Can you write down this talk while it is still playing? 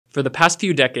For the past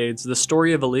few decades, the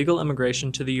story of illegal immigration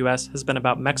to the US has been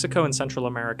about Mexico and Central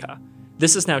America.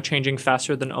 This is now changing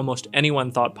faster than almost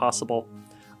anyone thought possible.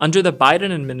 Under the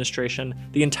Biden administration,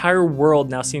 the entire world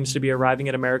now seems to be arriving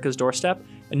at America's doorstep,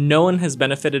 and no one has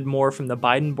benefited more from the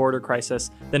Biden border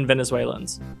crisis than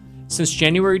Venezuelans. Since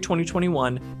January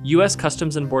 2021, US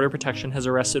Customs and Border Protection has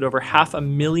arrested over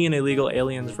 500,000 illegal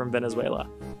aliens from Venezuela.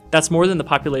 That's more than the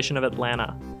population of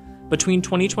Atlanta. Between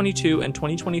 2022 and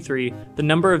 2023, the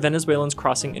number of Venezuelans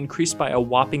crossing increased by a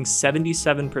whopping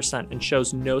 77% and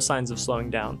shows no signs of slowing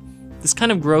down. This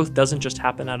kind of growth doesn't just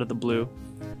happen out of the blue.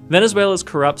 Venezuela's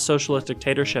corrupt socialist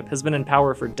dictatorship has been in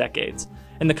power for decades,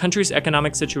 and the country's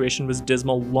economic situation was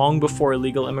dismal long before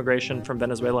illegal immigration from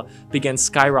Venezuela began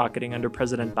skyrocketing under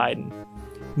President Biden.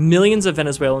 Millions of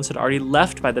Venezuelans had already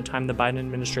left by the time the Biden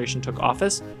administration took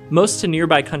office, most to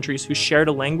nearby countries who shared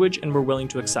a language and were willing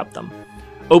to accept them.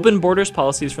 Open borders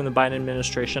policies from the Biden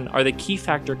administration are the key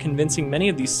factor convincing many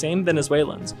of these same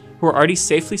Venezuelans, who are already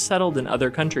safely settled in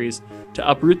other countries, to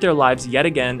uproot their lives yet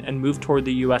again and move toward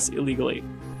the US illegally.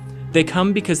 They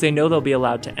come because they know they'll be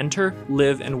allowed to enter,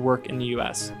 live, and work in the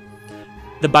US.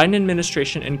 The Biden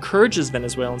administration encourages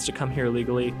Venezuelans to come here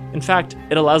illegally. In fact,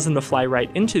 it allows them to fly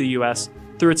right into the US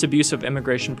through its abuse of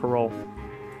immigration parole.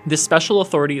 This special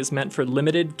authority is meant for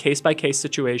limited, case-by-case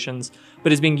situations,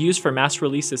 but is being used for mass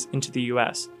releases into the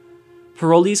US.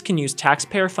 Parolees can use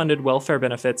taxpayer-funded welfare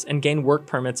benefits and gain work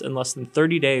permits in less than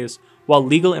 30 days, while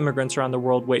legal immigrants around the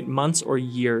world wait months or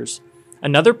years.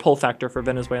 Another pull factor for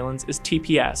Venezuelans is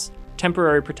TPS,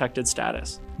 Temporary Protected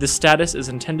Status. This status is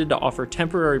intended to offer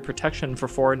temporary protection for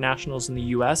foreign nationals in the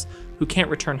US who can't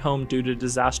return home due to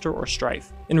disaster or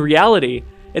strife. In reality,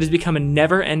 it has become a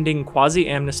never-ending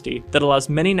quasi-amnesty that allows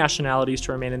many nationalities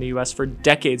to remain in the US for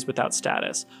decades without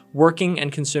status, working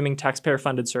and consuming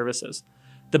taxpayer-funded services.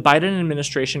 The Biden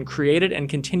administration created and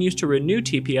continues to renew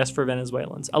TPS for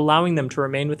Venezuelans, allowing them to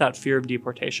remain without fear of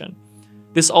deportation.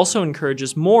 This also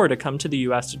encourages more to come to the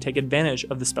US to take advantage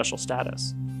of the special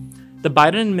status. The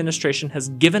Biden administration has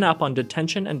given up on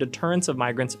detention and deterrence of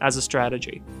migrants as a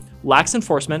strategy. Lax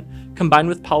enforcement, combined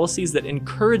with policies that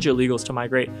encourage illegals to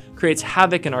migrate, creates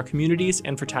havoc in our communities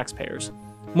and for taxpayers.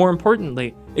 More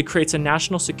importantly, it creates a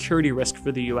national security risk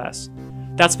for the US.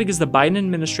 That's because the Biden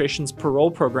administration's parole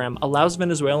program allows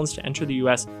Venezuelans to enter the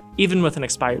US even with an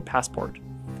expired passport.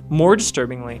 More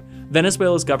disturbingly,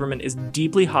 Venezuela's government is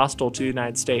deeply hostile to the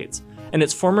United States, and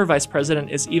its former vice president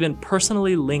is even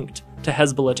personally linked to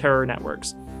Hezbollah terror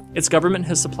networks. Its government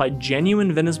has supplied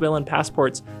genuine Venezuelan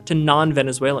passports to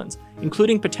non-Venezuelans,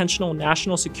 including potential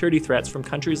national security threats from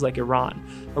countries like Iran,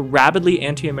 a rabidly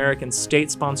anti-American state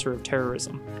sponsor of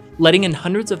terrorism. Letting in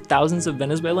hundreds of thousands of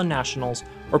Venezuelan nationals,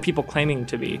 or people claiming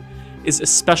to be, is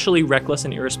especially reckless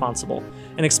and irresponsible,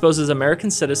 and exposes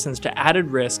American citizens to added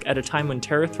risk at a time when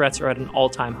terror threats are at an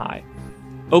all-time high.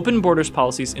 Open borders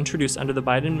policies introduced under the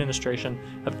Biden administration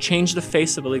have changed the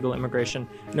face of illegal immigration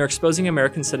and are exposing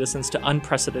American citizens to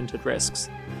unprecedented risks.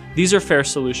 These are fair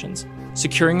solutions: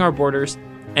 securing our borders,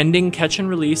 ending catch and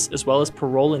release as well as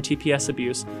parole and TPS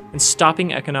abuse, and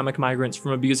stopping economic migrants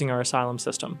from abusing our asylum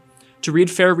system. To read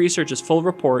Fair Research's full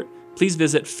report, please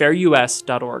visit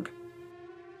fairus.org.